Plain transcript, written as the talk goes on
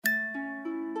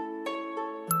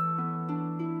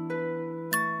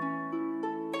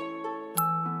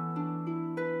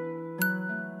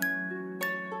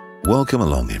Welcome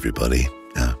along, everybody.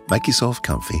 Make yourself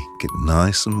comfy, get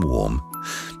nice and warm,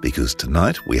 because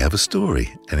tonight we have a story,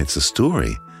 and it's a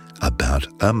story about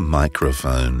a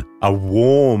microphone. A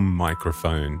warm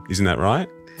microphone, isn't that right?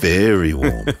 Very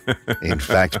warm. In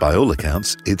fact, by all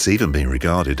accounts, it's even been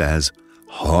regarded as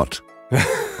hot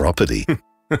property.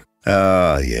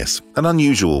 Yes. An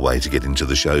unusual way to get into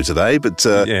the show today, but...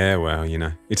 yeah, well,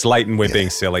 it's late and we're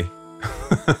being silly.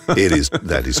 It is.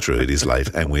 That is true. It is late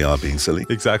and we are being silly.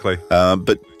 Exactly.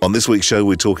 But on this week's show,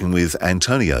 we're talking with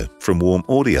Antonio from Warm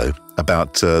Audio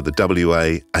about the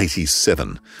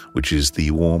WA87, which is the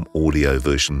warm audio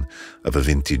version of a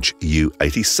vintage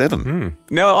U87.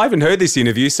 Now, I haven't heard this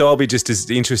interview, so I'll be just as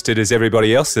interested as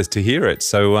everybody else is to hear it.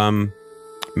 So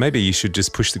maybe you should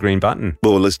just push the green button.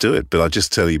 Well, let's do it. But I'll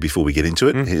just tell you before we get into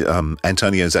it,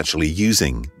 Antonio's actually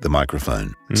using the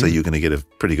microphone. So you're going to get a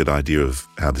pretty good idea of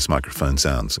how this microphone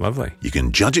sounds. Lovely. You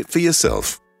can judge it for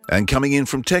yourself. And coming in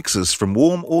from Texas, from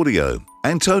Warm Audio,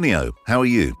 Antonio, how are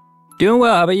you? Doing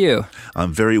well. How about you?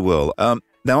 I'm very well.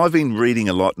 Now, I've been reading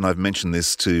a lot, and I've mentioned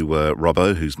this to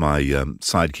Robbo, who's my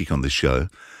sidekick on this show,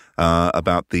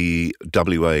 about the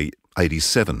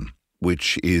WA87,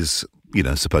 which is...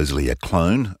 supposedly a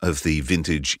clone of the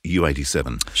vintage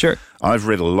U87. Sure. I've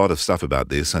read a lot of stuff about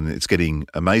this and it's getting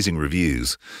amazing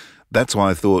reviews. That's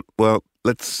why I thought, well,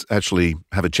 let's actually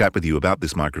have a chat with you about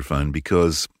this microphone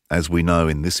because, as we know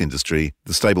in this industry,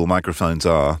 the stable microphones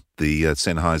are the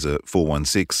Sennheiser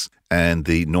 416 and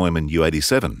the Neumann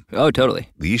U87. Oh, totally.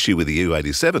 The issue with the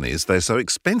U87 is they're so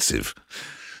expensive.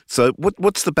 So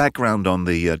what's the background on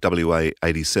the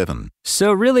WA87?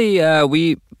 So really,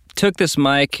 we took this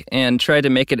mic and tried to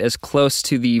make it as close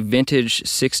to the vintage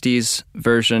 60s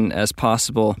version as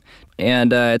possible.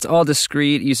 And it's all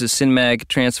discrete, uses Synmag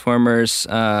transformers,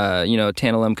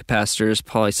 tantalum capacitors,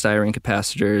 polystyrene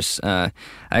capacitors. I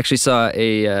actually saw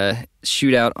a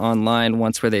shootout online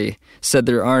once where they said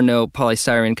there are no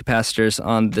polystyrene capacitors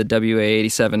on the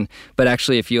WA87, but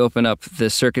actually if you open up the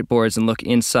circuit boards and look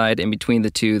inside in between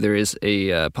the two, there is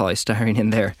a polystyrene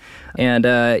in there.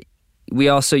 And we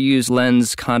also use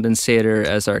Lens Condensator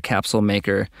as our capsule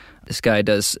maker. This guy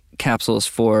does capsules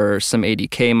for some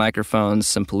ADK microphones,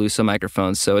 some Peluso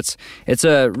microphones, so it's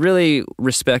a really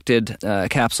respected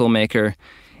capsule maker.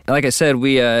 Like I said,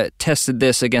 we tested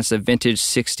this against a vintage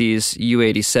 60s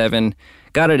U87,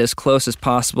 got it as close as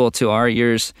possible to our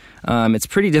ears. It's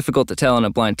pretty difficult to tell in a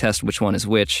blind test which one is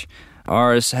which.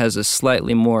 Ours has a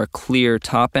slightly more clear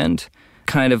top end,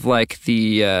 kind of like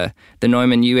the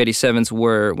Neumann U87s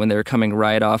were when they were coming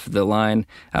right off the line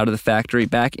out of the factory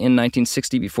back in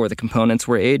 1960 before the components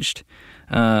were aged,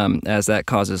 as that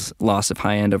causes loss of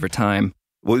high end over time.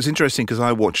 Well, it's interesting because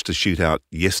I watched a shootout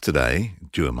yesterday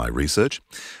during my research,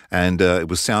 and it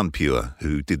was Sound Pure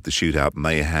who did the shootout, and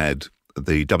they had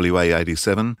the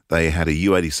WA87, they had a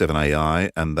U87 AI,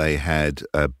 and they had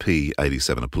a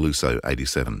P87, a Peluso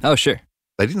 87. Oh, sure.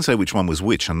 They didn't say which one was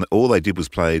which, and all they did was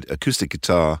played acoustic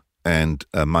guitar and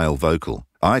a male vocal.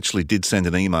 I actually did send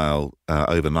an email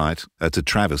overnight to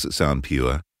Travis at Sound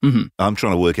Pure. Mm-hmm. I'm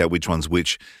trying to work out which one's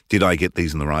which. Did I get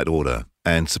these in the right order?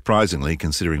 And surprisingly,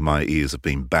 considering my ears have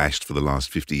been bashed for the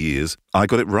last 50 years, I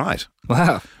got it right.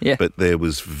 Wow, yeah. But there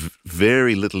was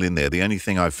very little in there. The only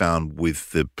thing I found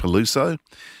with the Peluso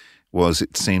was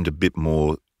it seemed a bit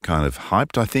more kind of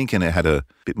hyped, I think, and it had a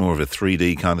bit more of a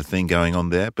 3D kind of thing going on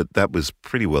there, but that was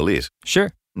pretty well it. Sure.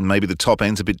 Maybe the top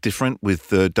end's a bit different with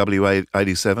the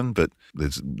WA87, but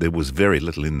there was very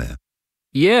little in there.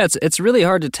 Yeah, it's really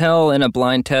hard to tell in a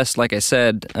blind test, like I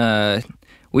said.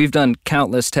 We've done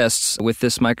countless tests with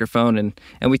this microphone, and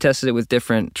we tested it with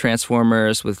different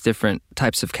transformers, with different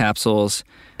types of capsules.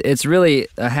 It's really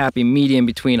a happy medium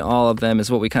between all of them is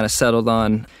what we kind of settled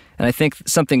on. And I think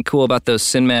something cool about those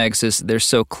Synmags is they're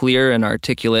so clear and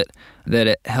articulate that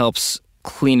it helps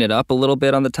clean it up a little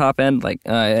bit on the top end. Like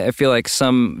I feel like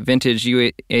some vintage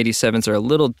U87s are a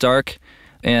little dark,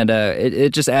 and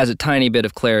it just adds a tiny bit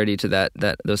of clarity to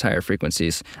those higher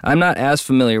frequencies. I'm not as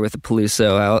familiar with the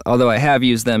Peluso, although I have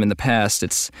used them in the past.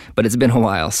 But it's been a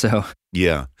while, so.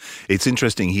 Yeah, it's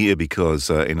interesting here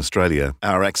because in Australia,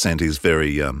 our accent is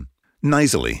very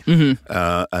nasally.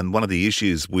 Mm-hmm. And one of the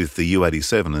issues with the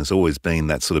U87 has always been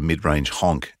that sort of mid-range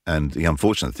honk. And the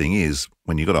unfortunate thing is,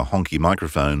 when you've got a honky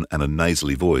microphone and a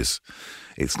nasally voice,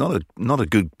 it's not a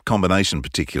good combination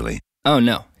particularly. Oh,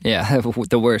 no. Yeah,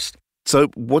 the worst. So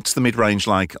what's the mid-range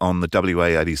like on the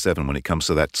WA87 when it comes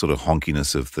to that sort of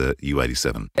honkiness of the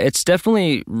U87? It's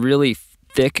definitely really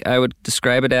thick, I would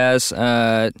describe it as.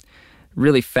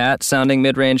 Really fat-sounding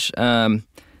mid-range.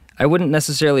 I wouldn't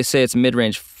necessarily say it's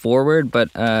mid-range forward, but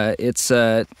it's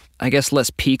I guess, less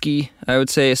peaky, I would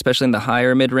say, especially in the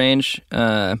higher mid-range.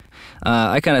 I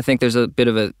kind of think there's a bit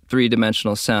of a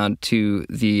three-dimensional sound to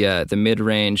the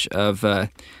mid-range of the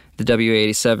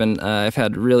WA87. I've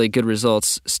had really good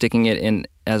results sticking it in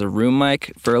as a room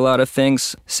mic for a lot of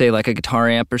things, say like a guitar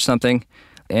amp or something,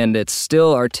 and it's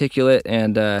still articulate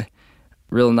and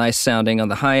real nice sounding on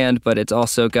the high end, but it's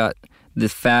also got the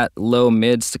fat low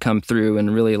mids to come through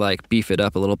and really like beef it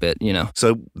up a little bit, you know.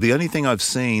 So the only thing I've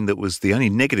seen that was the only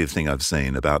negative thing I've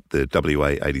seen about the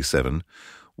WA87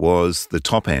 was the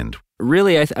top end.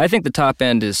 Really, I think the top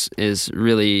end is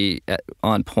really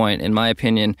on point, in my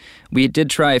opinion. We did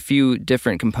try a few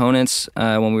different components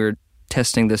when we were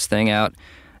testing this thing out,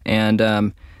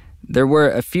 and there were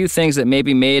a few things that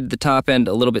maybe made the top end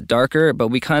a little bit darker, but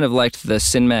we kind of liked the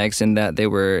Synmags in that they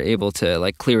were able to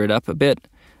like clear it up a bit.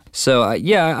 So,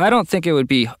 I don't think it would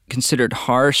be considered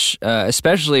harsh,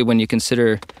 especially when you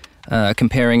consider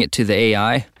comparing it to the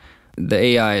AI. The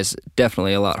AI is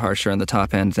definitely a lot harsher on the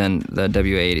top end than the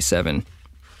WA87.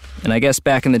 And I guess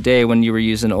back in the day when you were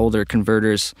using older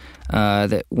converters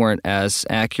that weren't as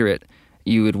accurate,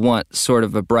 you would want sort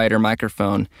of a brighter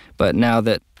microphone. But now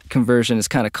that conversion is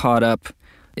kind of caught up,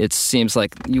 it seems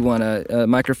like you want a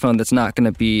microphone that's not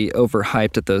going to be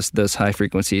overhyped at those high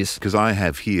frequencies. Because I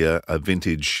have here a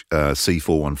vintage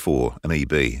C414, an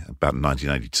EB, about a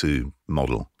 1982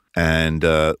 model. And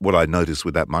what I noticed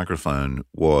with that microphone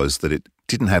was that it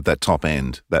didn't have that top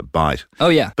end, that bite. Oh,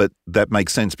 yeah. But that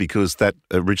makes sense because that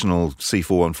original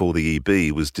C414, the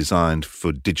EB, was designed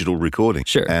for digital recording.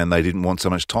 Sure. And they didn't want so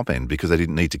much top end because they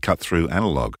didn't need to cut through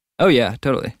analog. Oh, yeah,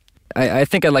 totally. I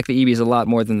think I like the EBs a lot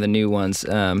more than the new ones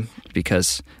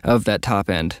because of that top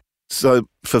end. So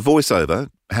for voiceover,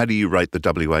 how do you rate the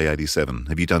WA87?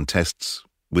 Have you done tests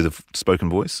with a spoken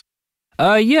voice?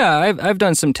 Yeah, I've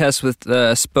done some tests with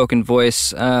spoken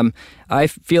voice. I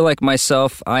feel like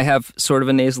myself, I have sort of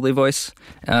a nasally voice,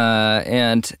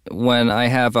 and when I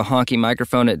have a honky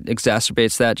microphone, it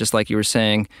exacerbates that, just like you were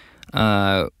saying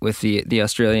with the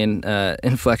Australian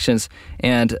inflections.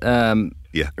 And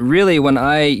really, when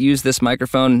I use this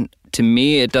microphone, to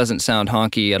me, it doesn't sound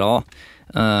honky at all,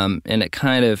 and it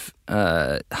kind of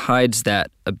hides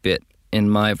that a bit in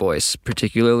my voice,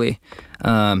 particularly.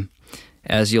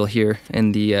 As you'll hear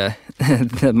in the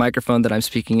the microphone that I'm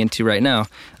speaking into right now,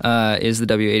 is the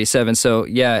WA87. So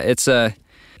yeah, it's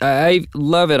I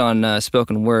love it on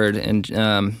spoken word, and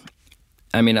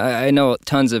I mean I know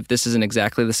tons of, this isn't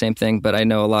exactly the same thing, but I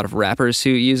know a lot of rappers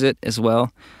who use it as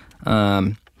well.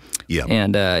 And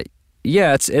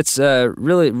it's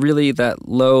really that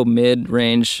low mid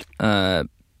range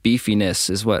beefiness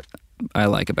is what I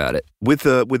like about it. With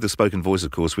the spoken voice,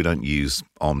 of course, we don't use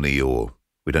Omni or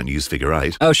we don't use figure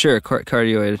 8. Oh, sure,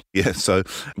 cardioid. Yeah, so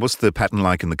what's the pattern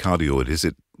like in the cardioid?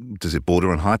 Does it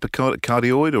border on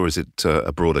hypercardioid or is it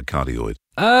a broader cardioid?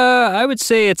 I would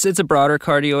say it's a broader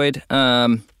cardioid.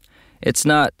 It's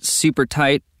not super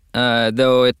tight,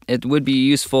 though it would be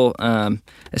useful,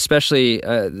 especially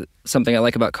something I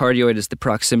like about cardioid is the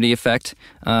proximity effect.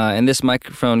 And this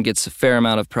microphone gets a fair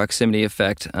amount of proximity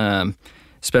effect,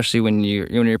 especially when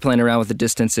you're playing around with the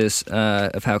distances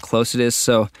of how close it is.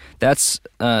 So that's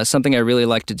something I really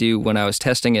like to do when I was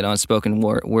testing it on spoken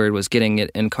word, was getting it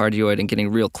in cardioid and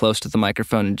getting real close to the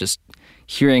microphone and just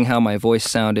hearing how my voice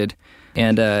sounded.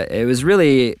 And it was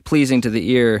really pleasing to the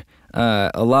ear,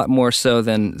 a lot more so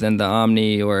than the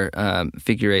Omni or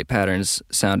figure 8 patterns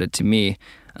sounded to me.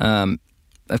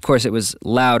 Of course, it was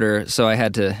louder, so I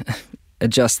had to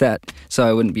adjust that so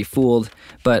I wouldn't be fooled.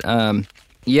 But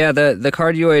yeah, the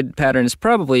cardioid pattern is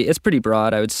it's pretty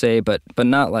broad, I would say, but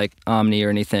not like Omni or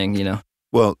anything, you know.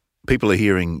 Well, people are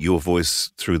hearing your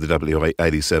voice through the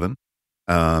WA87.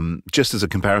 Just as a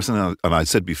comparison, and I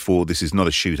said before, this is not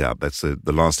a shootout. That's the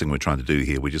last thing we're trying to do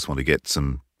here. We just want to get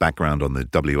some background on the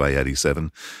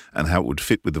WA87 and how it would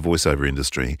fit with the voiceover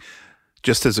industry.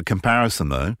 Just as a comparison,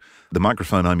 though, the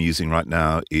microphone I'm using right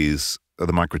now is the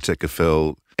Microtech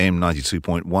FL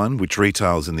M92.1, which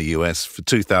retails in the US for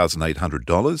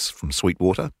 $2,800 from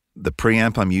Sweetwater. The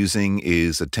preamp I'm using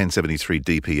is a 1073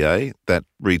 DPA that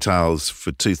retails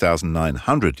for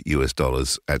 $2,900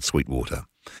 US at Sweetwater.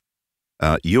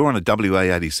 You're on a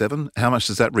WA87. How much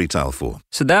does that retail for?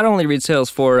 So that only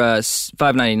retails for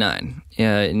 $599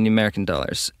 in American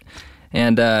dollars.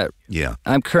 And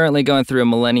I'm currently going through a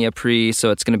Millennia Pre,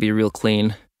 so it's going to be real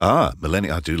clean. Ah,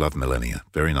 Millennia. I do love Millennia.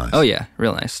 Very nice. Oh, yeah.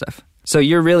 Real nice stuff. So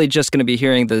you're really just going to be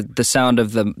hearing the sound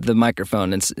of the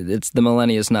microphone. It's the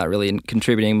Millennia is not really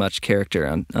contributing much character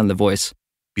on the voice.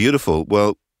 Beautiful.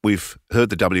 Well, we've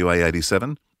heard the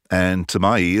WA87, and to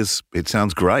my ears, it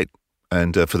sounds great.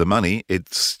 And for the money,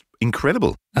 it's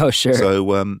incredible. Oh, sure.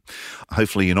 So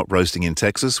hopefully you're not roasting in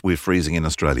Texas. We're freezing in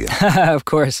Australia. Of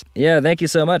course. Yeah, thank you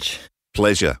so much.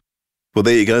 Pleasure. Well,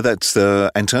 there you go. That's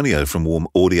Antonio from Warm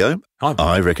Audio.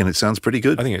 I reckon it sounds pretty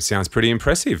good. I think it sounds pretty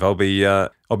impressive. I'll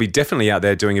be definitely out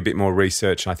there doing a bit more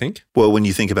research, I think. Well, when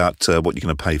you think about what you're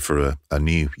going to pay for a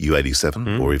new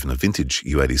U87 or even a vintage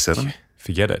U87,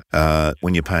 forget it.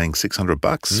 When you're paying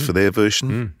 $600 for their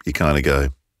version, you kind of go,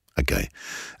 okay.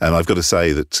 And I've got to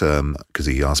say that, because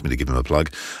he asked me to give him a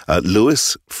plug,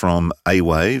 Lewis from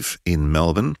A-Wave in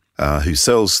Melbourne, who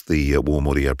sells the Warm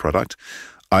Audio product,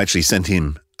 I actually sent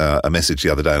him a message the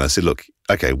other day and I said, look,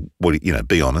 okay,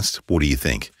 be honest. What do you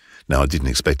think? Now, I didn't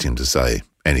expect him to say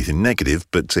anything negative,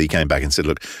 but he came back and said,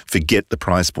 look, forget the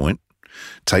price point.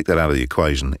 Take that out of the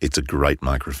equation. It's a great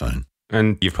microphone.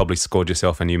 And you've probably scored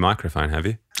yourself a new microphone, have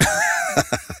you?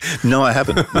 No, I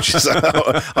haven't. Which is,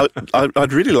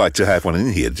 I'd really like to have one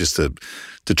in here just to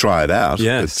try it out.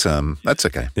 Yes. But that's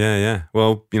okay. Yeah.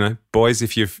 Well, boys,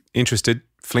 if you're interested,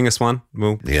 fling us one.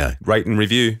 We'll rate and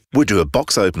review. We'll do a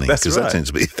box opening. That's because that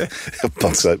tends to be a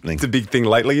box opening. It's a big thing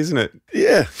lately, isn't it?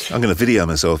 Yeah. I'm going to video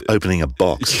myself opening a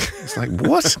box. It's like,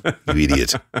 what? You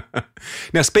idiot.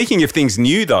 Now, speaking of things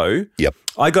new, though, Yep.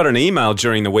 I got an email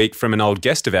during the week from an old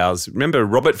guest of ours. Remember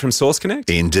Robert from Source Connect?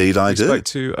 Indeed, I do. Spoke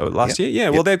to last year. Yeah,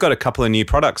 well, they've got a couple of new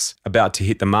products about to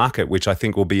hit the market, which I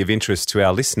think will be of interest to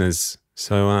our listeners.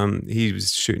 So he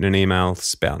was shooting an email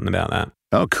spouting about that.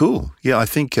 Oh, cool. Yeah, I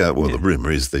think, the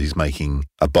rumour is that he's making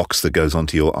a box that goes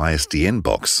onto your ISDN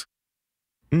box.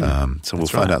 So we'll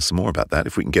find out some more about that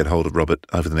if we can get hold of Robert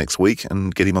over the next week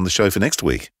and get him on the show for next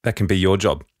week. That can be your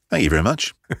job. Thank you very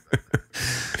much.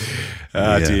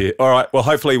 Dear. All right. Well,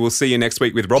 hopefully we'll see you next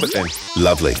week with Robert then.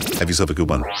 Lovely. Have yourself a good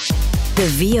one. The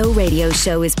VO Radio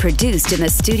Show is produced in the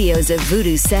studios of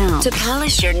Voodoo Sound. To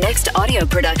polish your next audio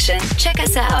production, check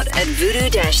us out at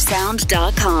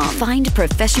voodoo-sound.com. Find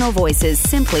professional voices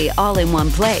simply all in one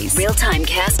place.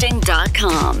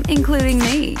 Realtimecasting.com, including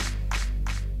me.